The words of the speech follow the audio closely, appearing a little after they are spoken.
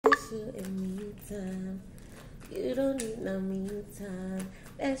you and me time. You don't need no me time.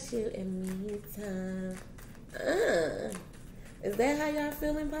 That's you and me time. Is that how y'all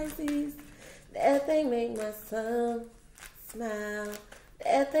feeling, Pisces? That thing make my soul smile.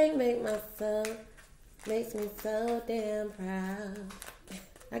 That thing make my soul, makes me so damn proud.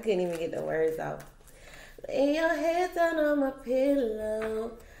 I couldn't even get the words out. Lay your head down on my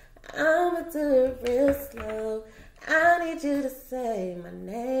pillow. I'ma do it real slow. I need you to say my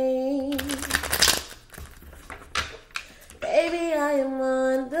name. Baby, I am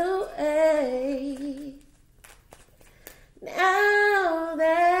on the way. Now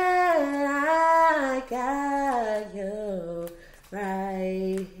that I got you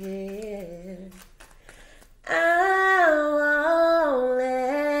right here, I won't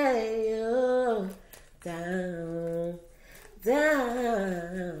let you down,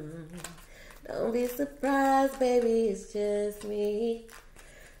 down. Don't be surprised, baby, it's just me.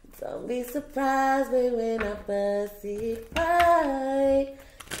 Don't be surprised, baby, when I bust it right.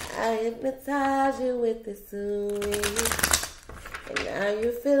 I hypnotize you with this sweet, and now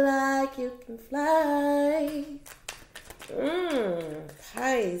you feel like you can fly.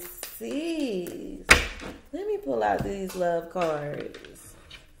 Pisces. Let me pull out these love cards.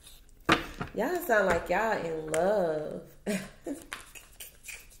 Y'all sound like y'all in love.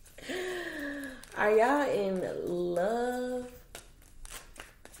 Are y'all in love?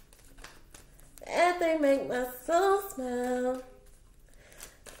 That they make my soul smile.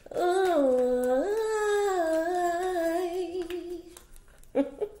 Ooh.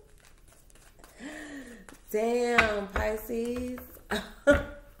 Damn, Pisces.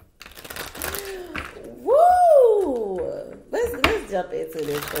 Woo! Let's jump into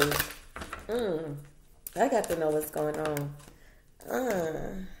this thing. I got to know what's going on.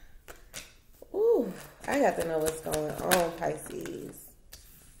 I got to know what's going on, Pisces.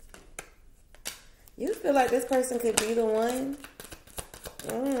 You feel like this person could be the one?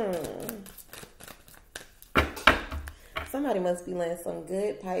 Somebody must be laying some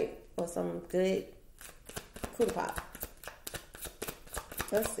good pipe or some good cootie pop.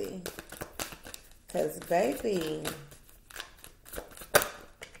 Let's see. Because, baby.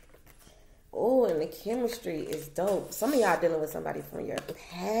 Oh, and the chemistry is dope. Some of y'all dealing with somebody from your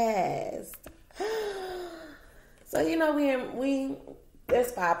past. So, you know,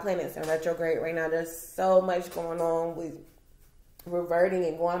 there's 5 planets in retrograde right now. There's so much going on with reverting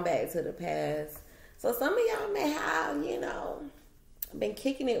and going back to the past. So some of y'all may have, you know, been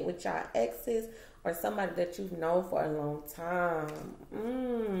kicking it with y'all exes or somebody that you've known for a long time.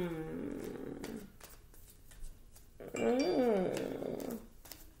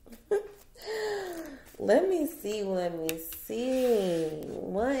 Let me see. What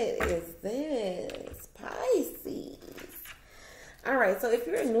is this? Pisces. Alright, so if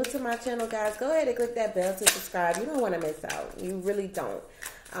you're new to my channel, guys, go ahead and click that bell to subscribe. You don't want to miss out. You really don't.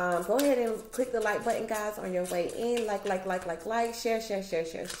 Go ahead and click the like button, guys, on your way in. Like,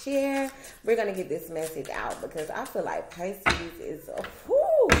 share. We're going to get this message out because I feel like Pisces is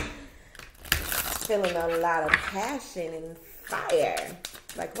feeling a lot of passion and fire.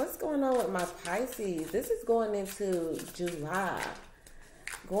 Like, what's going on with my Pisces? This is going into July.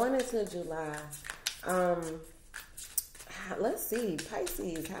 Let's see,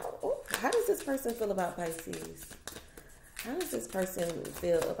 Pisces. How does this person feel about Pisces? How does this person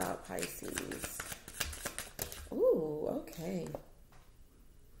feel about Pisces? Ooh, okay.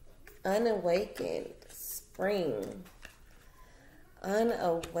 Unawakened. Spring.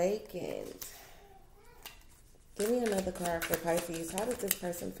 Unawakened. Give me another card for Pisces. How does this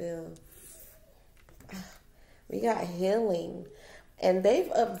person feel? We got healing. And they've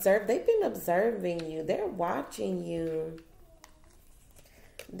been observing you. They're watching you.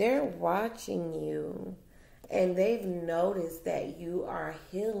 And they've noticed that you are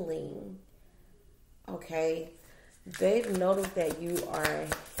healing. Okay? They've noticed that you are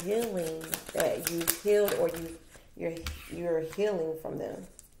healing, that you've healed or you're healing from them.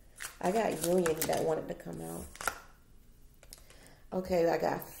 I got union that wanted to come out. Okay, I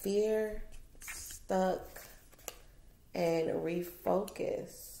got fear, stuck, and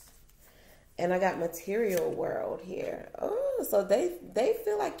refocus. And I got material world here. Oh, so they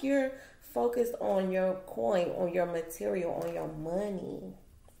feel like you're focused on your coin, on your material, on your money.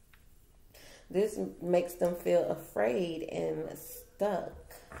 This makes them feel afraid and stuck.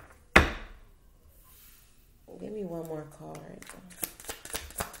 Give me one more card.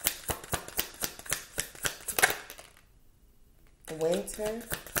 Winter.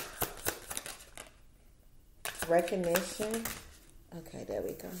 Recognition. Okay, there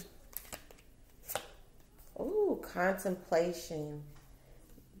we go. Ooh, contemplation.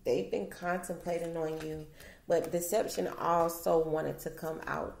 They've been contemplating on you, but deception also wanted to come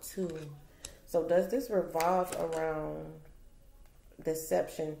out too. So does this revolve around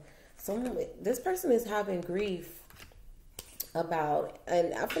deception? This person is having grief about,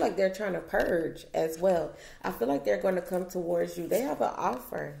 and I feel like they're trying to purge as well. I feel like they're going to come towards you. They have an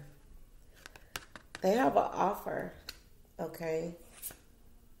offer. They have an offer. Okay.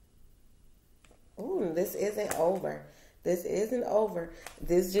 Ooh, this isn't over. This isn't over.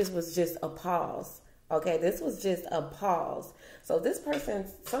 This was just a pause. Okay, this was just a pause. So this person,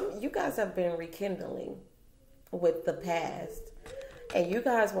 you guys have been rekindling with the past. And you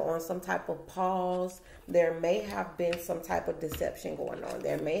guys were on some type of pause. There may have been some type of deception going on.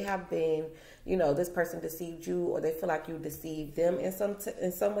 There may have been, this person deceived you, or they feel like you deceived them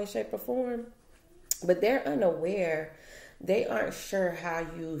in some way, shape, or form. But they're unaware. They aren't sure how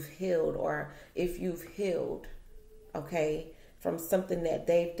you've healed, or if you've healed, okay, from something that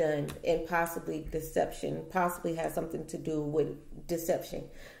they've done, and possibly deception, possibly has something to do with deception.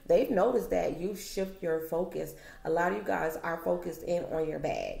 They've noticed that you shift your focus. A lot of you guys are focused in on your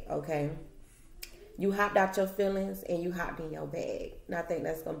bag, okay? You hopped out your feelings and you hopped in your bag. And I think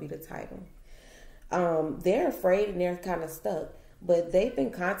that's going to be the title. They're afraid and they're kind of stuck, but they've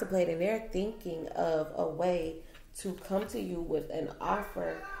been contemplating. They're thinking of a way to come to you with an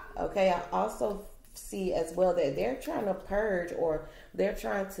offer, okay? I also see as well that they're trying to purge, or they're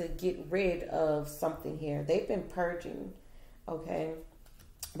trying to get rid of something here. They've been purging, okay?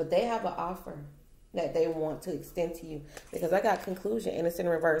 But they have an offer that they want to extend to you, because I got conclusion and it's in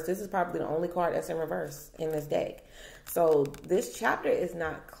reverse. This is probably the only card that's in reverse in this deck. So this chapter is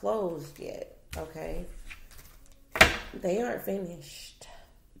not closed yet, okay? They aren't finished.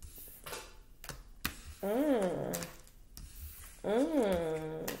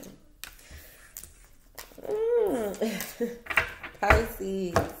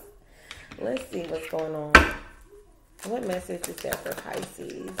 Pisces. Let's see what's going on. What message is there for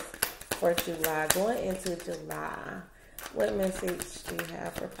Pisces for July? Going into July, what message do you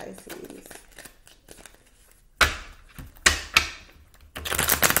have for Pisces?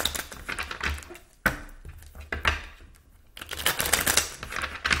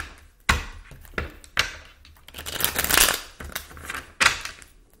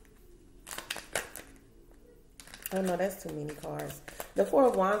 Oh no, that's too many cards. The Four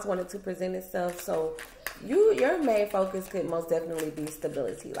of Wands wanted to present itself, so your main focus could most definitely be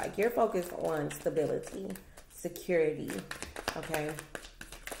stability. Like, you're focused on stability, security, okay?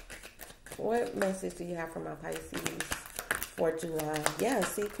 What message do you have for my Pisces for July? Yeah,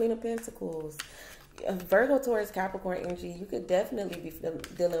 see, Queen of Pentacles. Virgo, Taurus, Capricorn energy. You could definitely be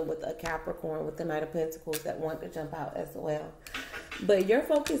dealing with a Capricorn with the Knight of Pentacles that want to jump out as well. But your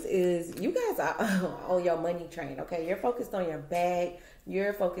focus is, you guys are on your money train, okay? You're focused on your bag.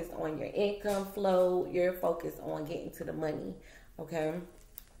 You're focused on your income flow. You're focused on getting to the money, okay?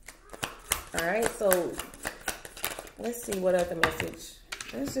 All right, so let's see what other message.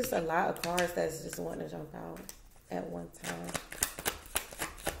 There's just a lot of cards that's just wanting to jump out at one time.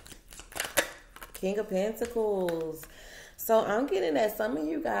 King of Pentacles. So I'm getting that some of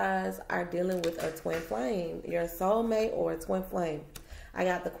you guys are dealing with a twin flame. Your soulmate or a twin flame. I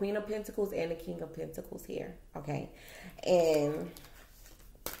got the Queen of Pentacles and the King of Pentacles here. Okay. And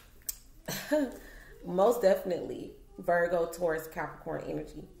most definitely Virgo, Taurus, Capricorn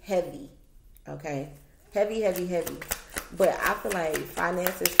energy. Heavy. Okay. Heavy, heavy, heavy. But I feel like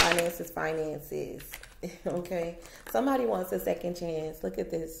finances. Okay. Somebody wants a second chance. Look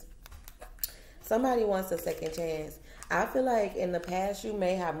at this. Somebody wants a second chance. I feel like in the past you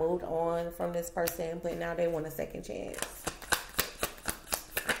may have moved on from this person, but now they want a second chance.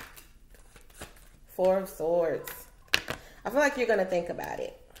 Four of Swords. I feel like you're going to think about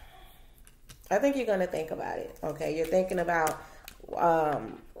it. I think you're going to think about it. Okay, you're thinking about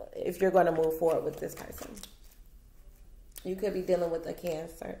if you're going to move forward with this person. You could be dealing with a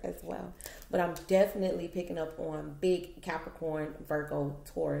Cancer as well. But I'm definitely picking up on big Capricorn, Virgo,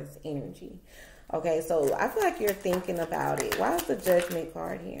 Taurus energy. Okay, so I feel like you're thinking about it. Why is the Judgment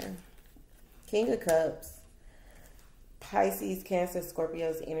card here? King of Cups. Pisces, Cancer,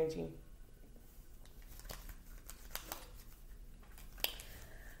 Scorpio's energy.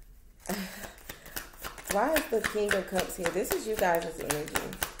 Why is the King of Cups here? This is you guys' energy.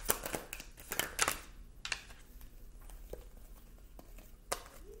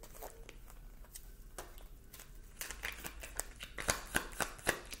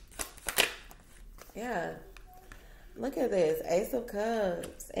 Yeah. Look at this. Ace of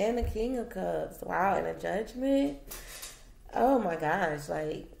Cups and the King of Cups. Wow, and a Judgment. Oh my gosh.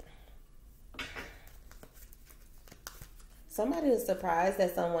 Like, somebody is surprised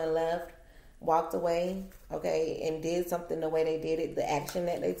that someone left, walked away, okay, and did something the way they did it, the action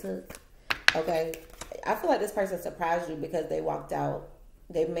that they took, okay. I feel like this person surprised you because they walked out.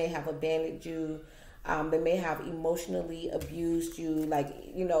 They may have abandoned you. They may have emotionally abused you, like,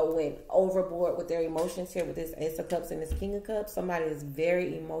 you know, went overboard with their emotions here with this Ace of Cups and this King of Cups. Somebody is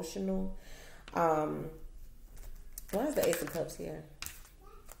very emotional. Why is the Ace of Cups here?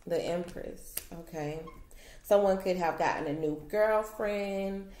 The Empress, okay. Someone could have gotten a new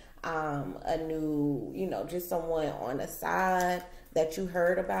girlfriend, a new, you know, just someone on the side that you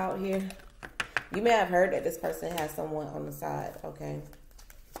heard about here. You may have heard that this person has someone on the side, okay,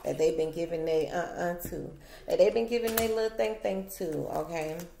 that they've been giving their to, that they've been giving their little thing to,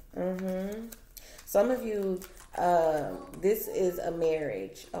 okay. Some of you, this is a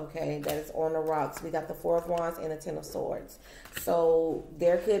marriage, okay, that is on the rocks. We got the Four of Wands and the Ten of Swords. So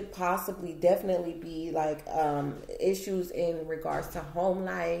there could possibly definitely be like issues in regards to home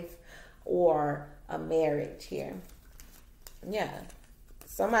life or a marriage here. Yeah.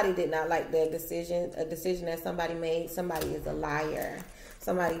 Somebody did not like their decision, a decision that somebody made. Somebody is a liar.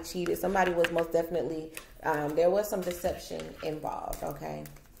 Somebody cheated. Somebody was most definitely, there was some deception involved, okay?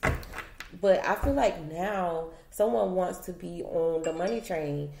 But I feel like now someone wants to be on the money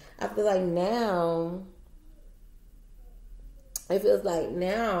train. I feel like now, it feels like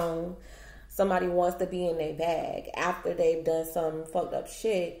now somebody wants to be in their bag after they've done some fucked up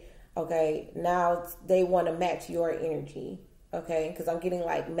shit, okay? Now they want to match your energy. Okay, because I'm getting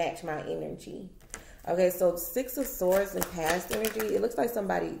like match my energy. Okay, so Six of Swords and past energy. It looks like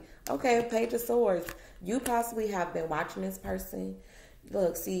somebody, okay, Page of Swords. You possibly have been watching this person.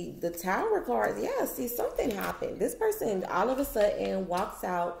 Look, see, the Tower cards. Yeah, see, something happened. This person all of a sudden walks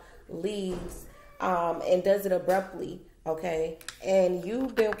out, leaves, and does it abruptly. Okay, and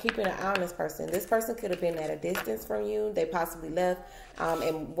you've been keeping an eye on this person. This person could have been at a distance from you. They possibly left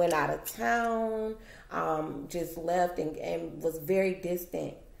and went out of town, just left and was very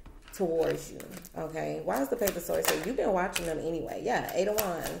distant towards you. Okay, why is the Page of Swords here? You've been watching them anyway. Yeah, Eight of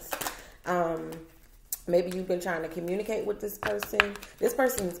Wands. Maybe you've been trying to communicate with this person. This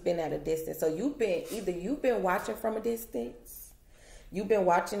person's been at a distance. So you've been watching from a distance. You've been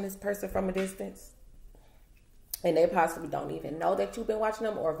watching this person from a distance. And they possibly don't even know that you've been watching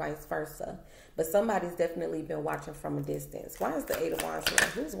them or vice versa. But somebody's definitely been watching from a distance. Why is the Eight of Wands here?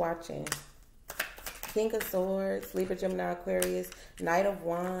 Who's watching? King of Swords, Libra, Gemini, Aquarius, Knight of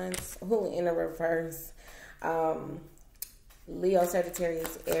Wands, who in the reverse? Leo,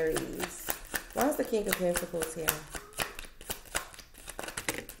 Sagittarius, Aries. Why is the King of Pentacles here?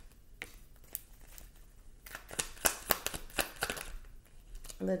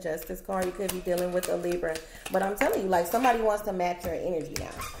 The Justice card. You could be dealing with a Libra. But I'm telling you, like, somebody wants to match your energy now.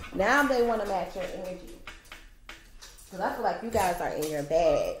 Now they want to match your energy. Because I feel like you guys are in your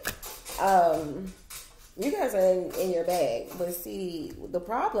bag. You guys are in your bag. But see, the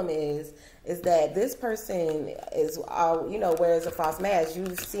problem is that this person is, you know, wears a false mask.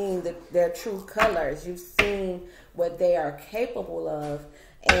 You've seen their true colors. You've seen what they are capable of.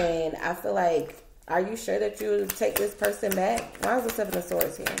 And I feel like, are you sure that you take this person back? Why is the Seven of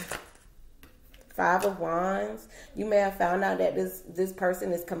Swords here? Five of Wands. You may have found out that this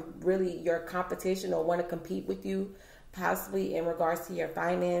person is really your competition or want to compete with you, possibly in regards to your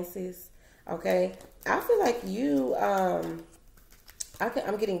finances. Okay, I feel like you. I'm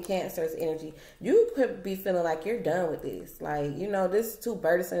getting Cancer's energy. You could be feeling like you're done with this. Like, you know, this is too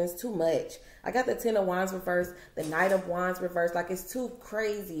burdensome. It's too much. I got the Ten of Wands reversed, the Knight of Wands reversed. Like, it's too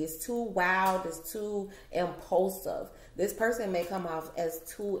crazy. It's too wild. It's too impulsive. This person may come off as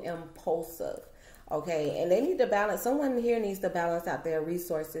too impulsive. Okay, and they need to balance. Someone here needs to balance out their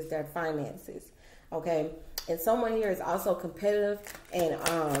resources, their finances. Okay, and someone here is also competitive and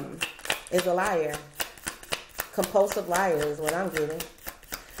is a liar. Compulsive liar is what I'm getting.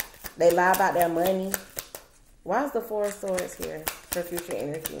 They lie about their money. Why is the Four of Swords here for future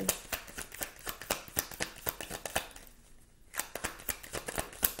energy?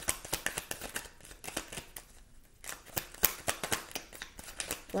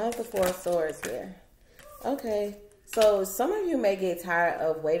 Why is the Four of Swords here? Okay, so some of you may get tired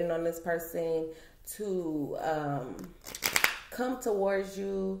of waiting on this person to come towards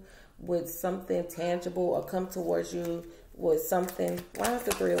you with something tangible or come towards you with something. Why is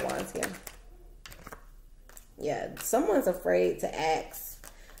the Three of Wands here? Yeah, someone's afraid to ask.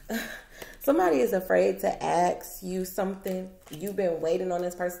 Somebody is afraid to ask you something. You've been waiting on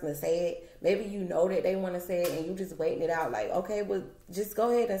this person to say it. Maybe you know that they want to say it and you just waiting it out. Like, okay, well, just go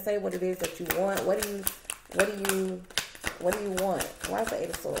ahead and say what it is that you want. What do you want? Why is the Eight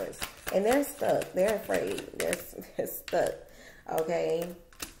of Swords? And they're stuck. They're afraid. They're stuck. Okay.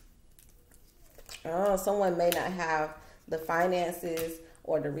 Oh, someone may not have the finances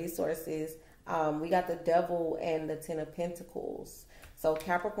or the resources. We got the Devil and the Ten of Pentacles. So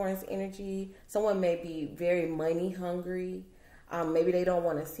Capricorn's energy, someone may be very money hungry. Maybe they don't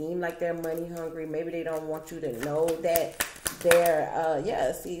want to seem like they're money hungry. Maybe they don't want you to know that they're,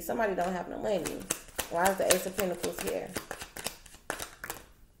 yeah, see, somebody don't have no money. Why is the Ace of Pentacles here?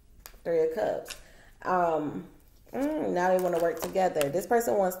 Three of Cups. Now they want to work together. This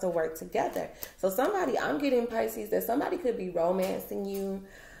person wants to work together. So somebody, I'm getting Pisces, that somebody could be romancing you.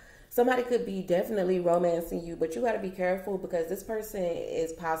 Somebody could be definitely romancing you, but you got to be careful because this person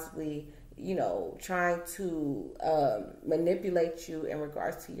is possibly, you know, trying to manipulate you in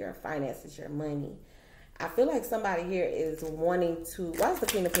regards to your finances, your money. I feel like somebody here is wanting to, why is the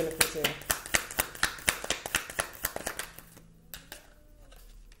Queen of Pentacles here?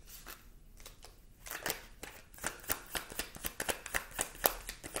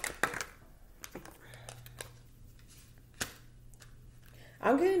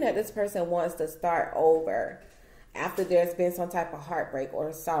 I'm getting that this person wants to start over after there's been some type of heartbreak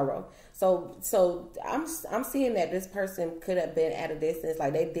or sorrow. So I'm seeing that this person could have been at a distance,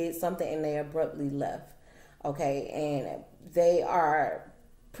 like they did something and they abruptly left. Okay, and they are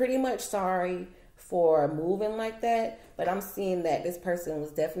pretty much sorry for moving like that, but I'm seeing that this person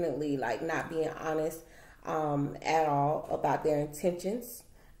was definitely like not being honest at all about their intentions.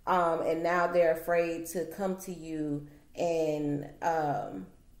 And now they're afraid to come to you and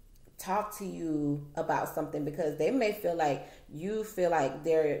talk to you about something because they may feel like you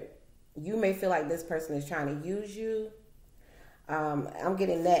may feel like this person is trying to use you. I'm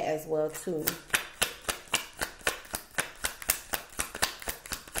getting that as well too.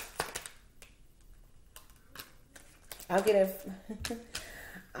 I'm getting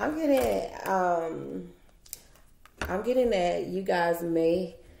that you guys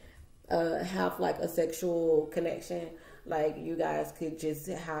may have like a sexual connection. Like you guys could just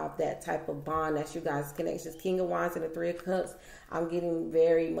have that type of bond. That's you guys' connections. King of Wands and the Three of Cups. I'm getting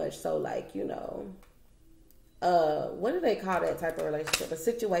very much so like, you know, what do they call that type of relationship? A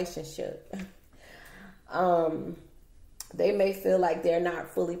situationship. They may feel like they're not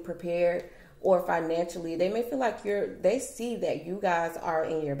fully prepared, or financially they may feel like they see that you guys are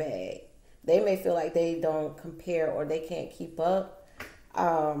in your bag. They may feel like they don't compare or they can't keep up.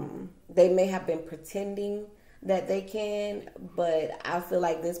 They may have been pretending that they can, but I feel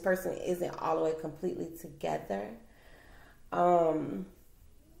like this person isn't all the way completely together.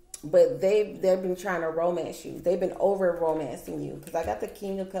 But they've been trying to romance you. They've been over romancing you, because I got the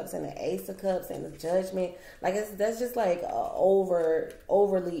King of Cups and the Ace of Cups and the Judgment. Like that's just like a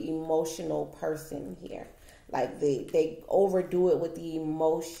overly emotional person here. Like they overdo it with the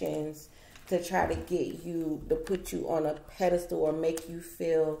emotions to try to get you, to put you on a pedestal or make you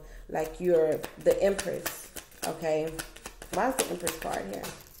feel like you're the Empress. Okay, why is the Empress card here?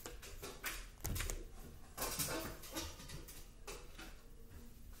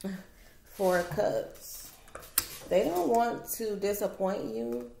 Four of Cups. They don't want to disappoint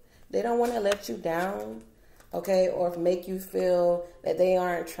you. They don't want to let you down, okay, or make you feel that they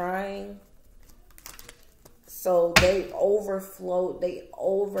aren't trying. So they overflow. They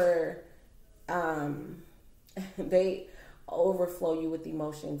overflow you with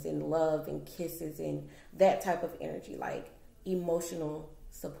emotions and love and kisses and that type of energy, like emotional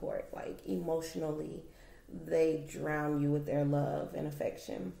support. Like emotionally, they drown you with their love and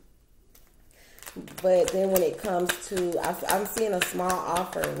affection. But then when it comes to, I'm seeing a small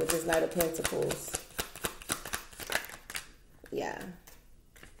offer with this Knight of Pentacles. Yeah.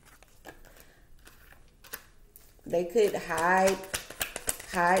 They could hide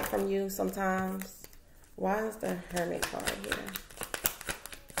from you sometimes. Why is the Hermit card here?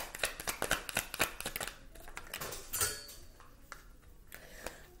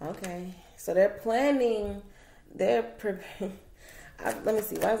 Okay. So they're planning, let me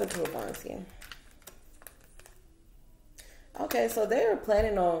see, why is the Two of Wands here? Okay, so they were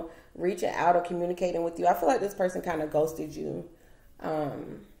planning on reaching out or communicating with you. I feel like this person kind of ghosted you. I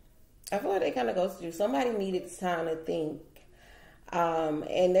feel like they kind of ghosted you. Somebody needed time to think.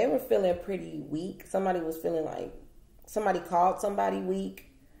 And they were feeling pretty weak. Somebody was feeling like somebody called somebody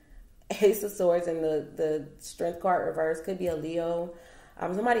weak. Ace of Swords and the Strength card reverse could be a Leo.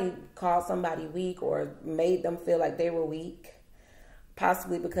 Somebody called somebody weak or made them feel like they were weak.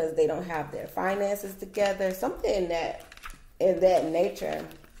 Possibly because they don't have their finances together. Something in that nature.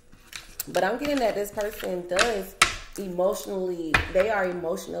 But I'm getting that this person does they are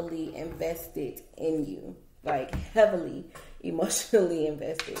emotionally invested in you. Like heavily emotionally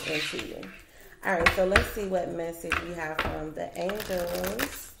invested into you. All right, so let's see what message we have from the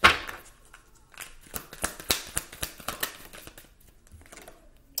angels.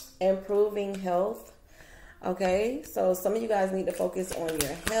 Improving health. Okay, so some of you guys need to focus on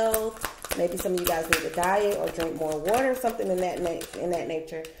your health. Maybe some of you guys need to diet or drink more water, something in that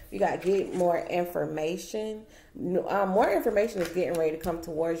nature. You got to get more information. More information is getting ready to come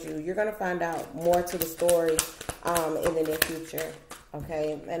towards you. You're going to find out more to the story in the near future.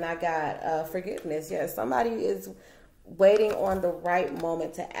 Okay, and I got forgiveness. Yes, somebody is waiting on the right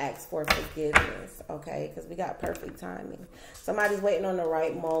moment to ask for forgiveness. Okay, because we got perfect timing. Somebody's waiting on the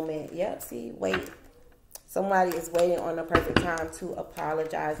right moment. Yep, see, wait. Somebody is waiting on the perfect time to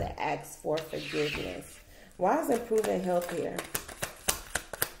apologize and ask for forgiveness. Why is improving health here?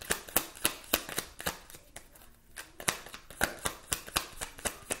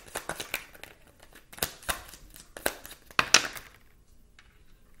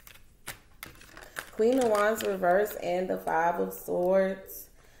 Queen of Wands reverse and the Five of Swords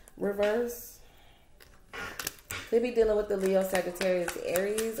reverse. Could be dealing with the Leo, Sagittarius,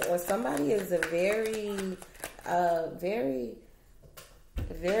 Aries, or somebody is a very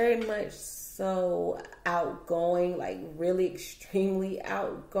much so outgoing, like really extremely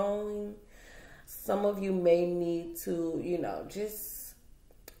outgoing. Some of you may need to, just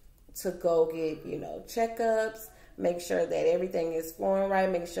to go get, checkups. Make sure that everything is flowing right.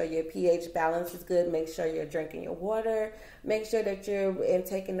 Make sure your pH balance is good. Make sure you're drinking your water. Make sure that you're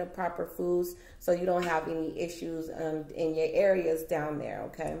taking the proper foods so you don't have any issues in your areas down there,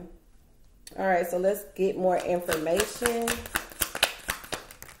 okay? All right, so let's get more information.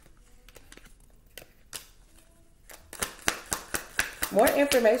 More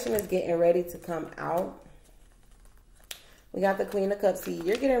information is getting ready to come out. We got the Queen of Cups. See,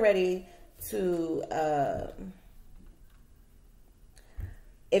 you're getting ready to...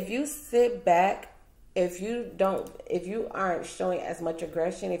 if you sit back, if you aren't showing as much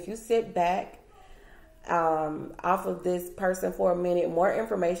aggression, if you sit back off of this person for a minute, more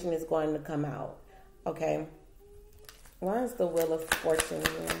information is going to come out. Okay. Why is the Wheel of Fortune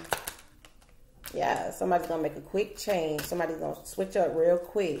here? Yeah, somebody's going to make a quick change. Somebody's going to switch up real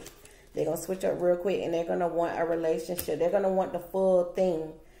quick. They're going to switch up real quick, and they're going to want a relationship. They're going to want the full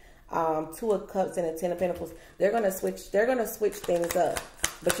thing. Two of Cups and a Ten of Pentacles. They're going to switch things up.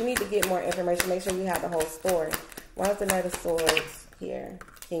 But you need to get more information. Make sure you have the whole story. Why is the Knight of Swords here?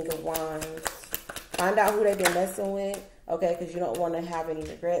 King of Wands. Find out who they've been messing with. Okay, because you don't want to have any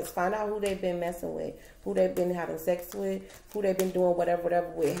regrets. Find out who they've been messing with. Who they've been having sex with. Who they've been doing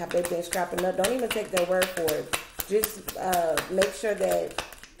whatever with. Have they been strapping up? Don't even take their word for it. Just make sure that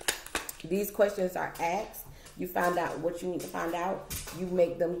these questions are asked. You find out what you need to find out. You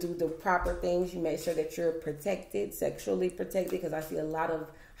make them do the proper things. You make sure that you're protected, sexually protected, because I see a lot of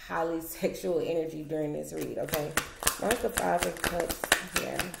highly sexual energy during this read, okay? What's the Five of Cups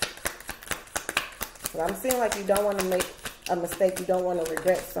here? So I'm seeing like you don't want to make a mistake. You don't want to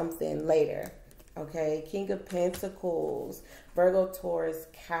regret something later, okay? King of Pentacles, Virgo, Taurus,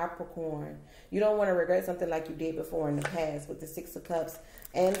 Capricorn. You don't want to regret something like you did before in the past with the Six of Cups.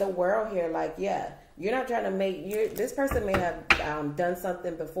 And the World here, like, yeah, you're not trying to make, this person may have done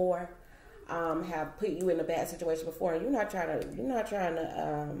something before, have put you in a bad situation before, and you're not trying to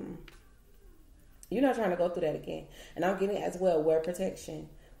go through that again. And I'm getting as well, wear protection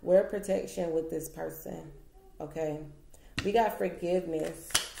with this person, okay? We got forgiveness.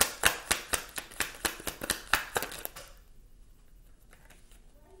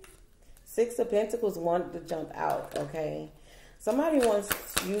 Six of Pentacles wanted to jump out, okay? Somebody wants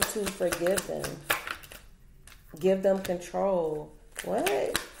you to forgive them. Give them control. What?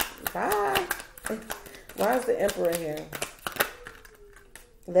 Why? Why is the Emperor here?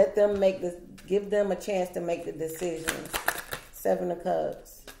 Let them make this, give them a chance to make the decision. Seven of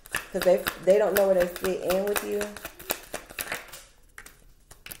Cups. Because they don't know where they fit in with you.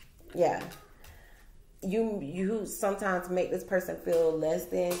 Yeah. You sometimes make this person feel less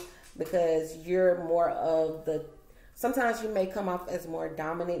than because you're more of the... Sometimes you may come off as more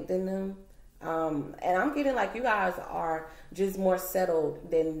dominant than them. And I'm getting like you guys are just more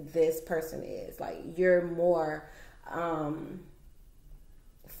settled than this person is. Like you're more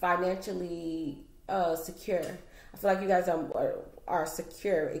financially secure. I feel like you guys are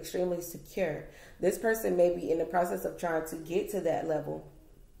secure, extremely secure. This person may be in the process of trying to get to that level.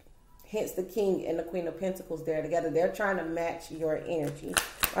 Hence the King and the Queen of Pentacles there together. They're trying to match your energy.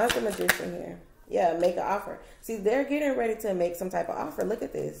 Why's the Magician here? Yeah, make an offer. See, they're getting ready to make some type of offer. Look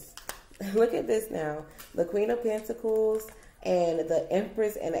at this. Look at this now. The Queen of Pentacles and the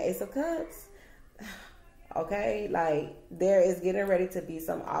Empress and the Ace of Cups. Okay, like there is getting ready to be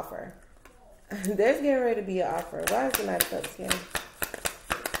some offer. There's getting ready to be an offer. Why is the Knight of Cups here?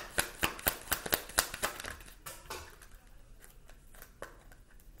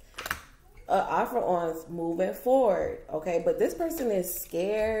 An offer on moving forward, okay? But this person is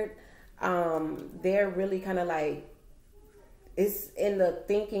scared. They're really kind of like, it's in the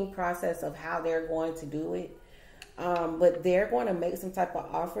thinking process of how they're going to do it. But they're going to make some type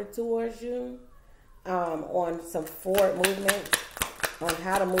of offer towards you on some forward movement, on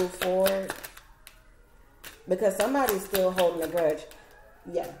how to move forward. Because somebody's still holding a grudge.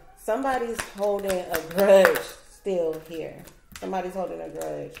 Yeah, somebody's holding a grudge still here. Somebody's holding a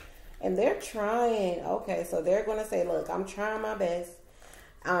grudge. And they're trying. Okay, so they're going to say, look, I'm trying my best.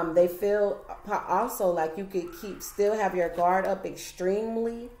 They feel also like you could still have your guard up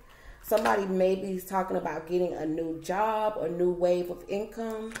extremely. Somebody maybe is talking about getting a new job or new wave of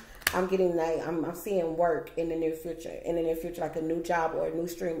income. I'm getting like, I'm seeing work in the near future. In the near future, like a new job or a new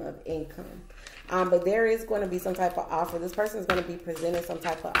stream of income. But there is going to be some type of offer. This person is going to be presenting some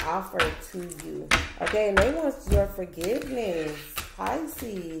type of offer to you. Okay, and they want your forgiveness,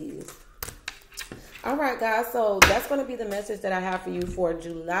 Pisces. All right, guys, so that's going to be the message that I have for you for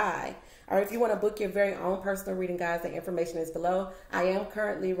July. Or if you want to book your very own personal reading, guys, the information is below. I am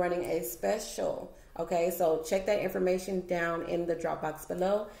currently running a special. Okay, so check that information down in the drop box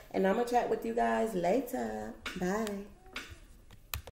below. And I'm going to chat with you guys later. Bye.